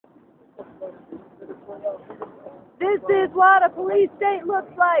This is what a police state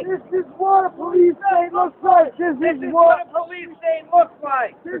looks like. This is what a police state looks like. This is what a police state looks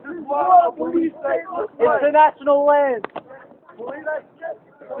like. This is what a police state looks like. International land. Believe that shit?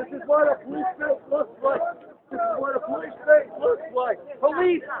 This is what a police state looks like. This is what a police state looks like.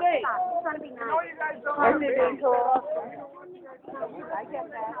 Police state. I get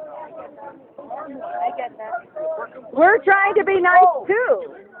that. I get that. We're trying to be nice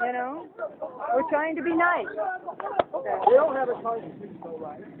too, you know. We're trying to be nice. They don't have a constitution, though,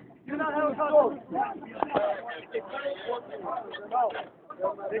 right? You don't have a constitution.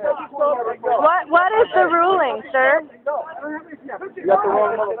 What is the ruling, sir?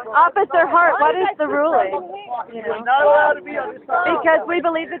 Officer Hart, what is the ruling? You know? Not allowed to be on this side. Because we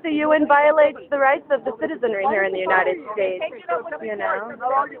believe that the UN violates the rights of the citizenry here in the United States. You know,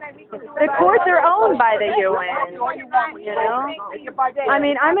 the courts are owned by the UN. You know, I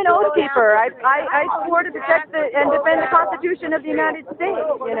mean, I'm an oath keeper. I swore to protect and defend the Constitution of the United States.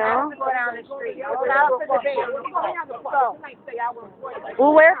 You know.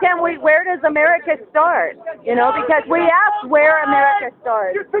 Well, where does America start? You know, because we asked where America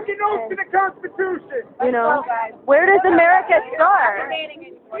starts. You took an oath to the Constitution. You know, where does America start?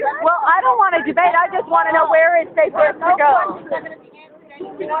 Well, I don't want to debate. I just want to know where it's safe for us to go.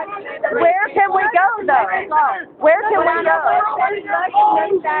 Where can we go, though? Where can we go?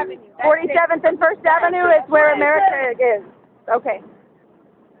 47th and First Avenue is where America is. Okay.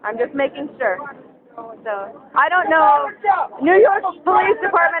 I'm just making sure. So, I don't know. New York Police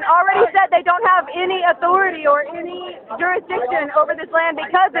Department already said they don't have any authority or any jurisdiction over this land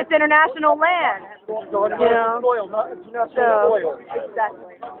because it's international land. You know? So,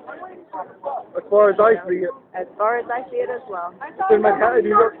 exactly. As far as I see it. As far as I see it as well. It's in Manhattan, New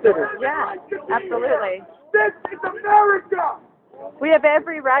York City. Yeah, absolutely. This is America! We have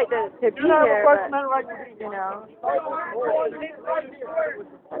every right to be here, but, Right to be you know.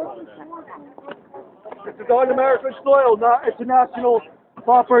 This is on American soil, not international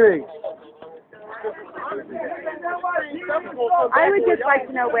property. I would just like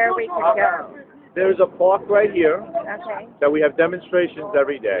to know where we could go. There's a park right here Okay, that we have demonstrations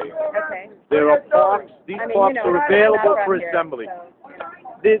every day. okay. There are parks, these I mean, parks you know, are I'm available not for from here, assembly. so.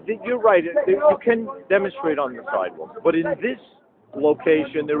 You're right, you can demonstrate on the sidewalk, but in this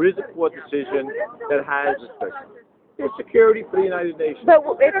location, there is a court decision that has restrictions. There's security for the United Nations. But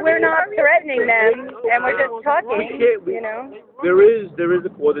if we're not threatening them and we're just talking, you know. There is a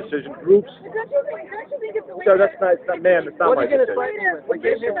court decision. Groups. So that's not, ma'am, it's not my decision. That's my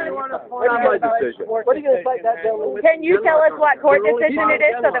decision. What are you going to fight that bill with? Can you tell us what court decision it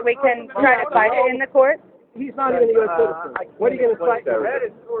is so that we can try to fight it in the court? He's not even a U.S. citizen. What are you going to fight for?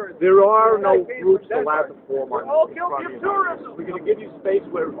 There are no groups allowed to form on We're going to give you space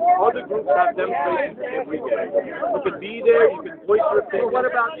where other groups have demonstrations every day. You can be there, you can voice your opinion. What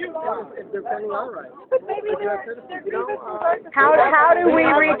about you? If they're pending our rights. How do we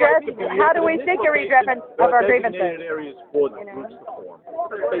redress? How do we seek a redress of our grievances? Designated areas for the groups to form.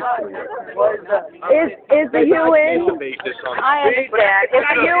 Is the UN? To base this on. I understand. Is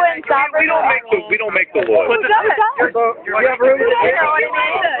the UN sovereign? We don't make the laws. You know what I mean?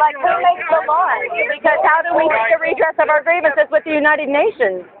 Like, who makes the laws? Because how do we seek a redress of our grievances with the United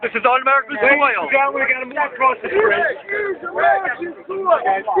Nations? This is on American soil. We got to move across the bridge.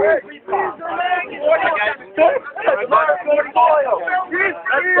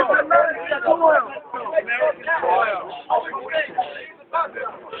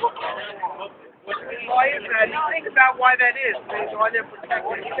 Why is that? You think about why that is. It's why they're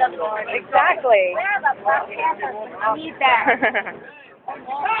protecting each other. Exactly. I need that.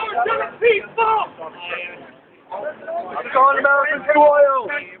 It's on American soil.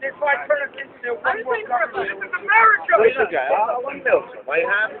 That's why turn us into one more government. This is America. Listen, guy, I want to know something. I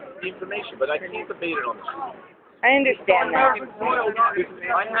have the information, but I can't debate it on the street. I understand that. I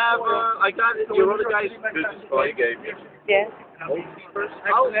got your other guy's business card you gave me. Yes. That's a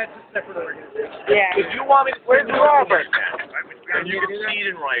separate organization. Yeah. If you want me to, where's Robert? And you can see it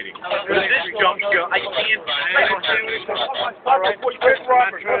in writing. Because this junk show, I can't. Where's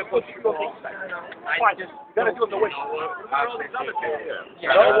Robert? You gotta do it the way.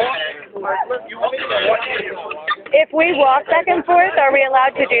 If we walk back and forth, are we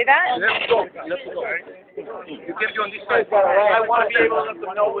allowed to do that? Let's go. You give you on this side. I want to be able to let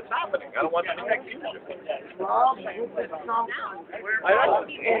them know what's happening. I don't want them to make confusion.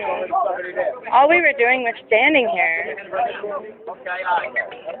 All we were doing was standing here. Okay, all right.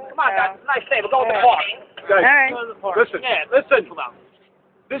 Come on, guys. Nice day. We'll go to the park. Guys, All right. listen.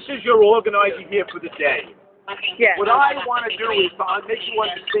 This is your organizer here for the day. Yeah. What I want to do is make you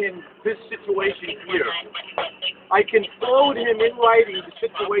understand this situation here. I can forward him in writing the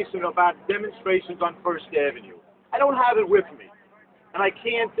situation about demonstrations on First Avenue. I don't have it with me, and I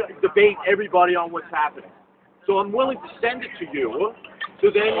can't debate everybody on what's happening. So I'm willing to send it to you,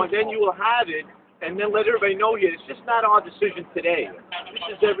 so then you will have it, and then let everybody know here. It's just not our decision today.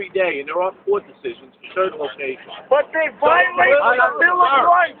 This is every day, and there are court decisions for certain locations. But they violate the Bill of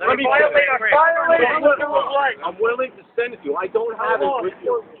Rights. Let me Violate the Bill of Rights. I'm willing to send it to you. I don't have it with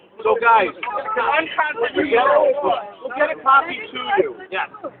you. So guys, we'll get a copy to you.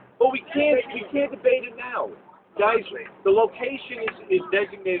 Yes. But we can't debate it now. Guys, the location is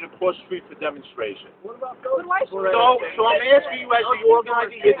designated across the street for demonstration. So I'm asking you as the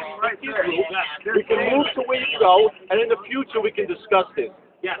organizer here to speak to your group. We can move to where you go, and in the future we can discuss this.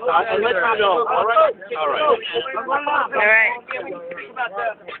 Yes, and let me know. All right? All right. All right.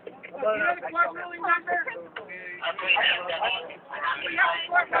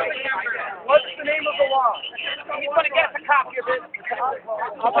 What's the name of the law? He's going to get us a copy of it.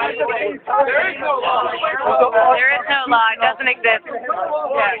 There is no law. There is no law. It doesn't exist.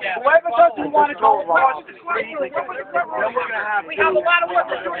 Whoever doesn't want to go across the street, we have a lot of work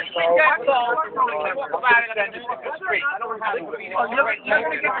to do in the street, that's all. Talk about it on the street. I don't have it. You're going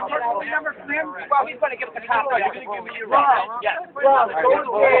to get the personal number from him? Well, he's going to give us a copy. You're going to give me your right. Yes. Rob, go to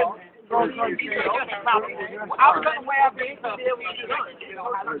jail. I'll cut away our base, but now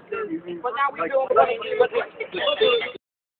we do it.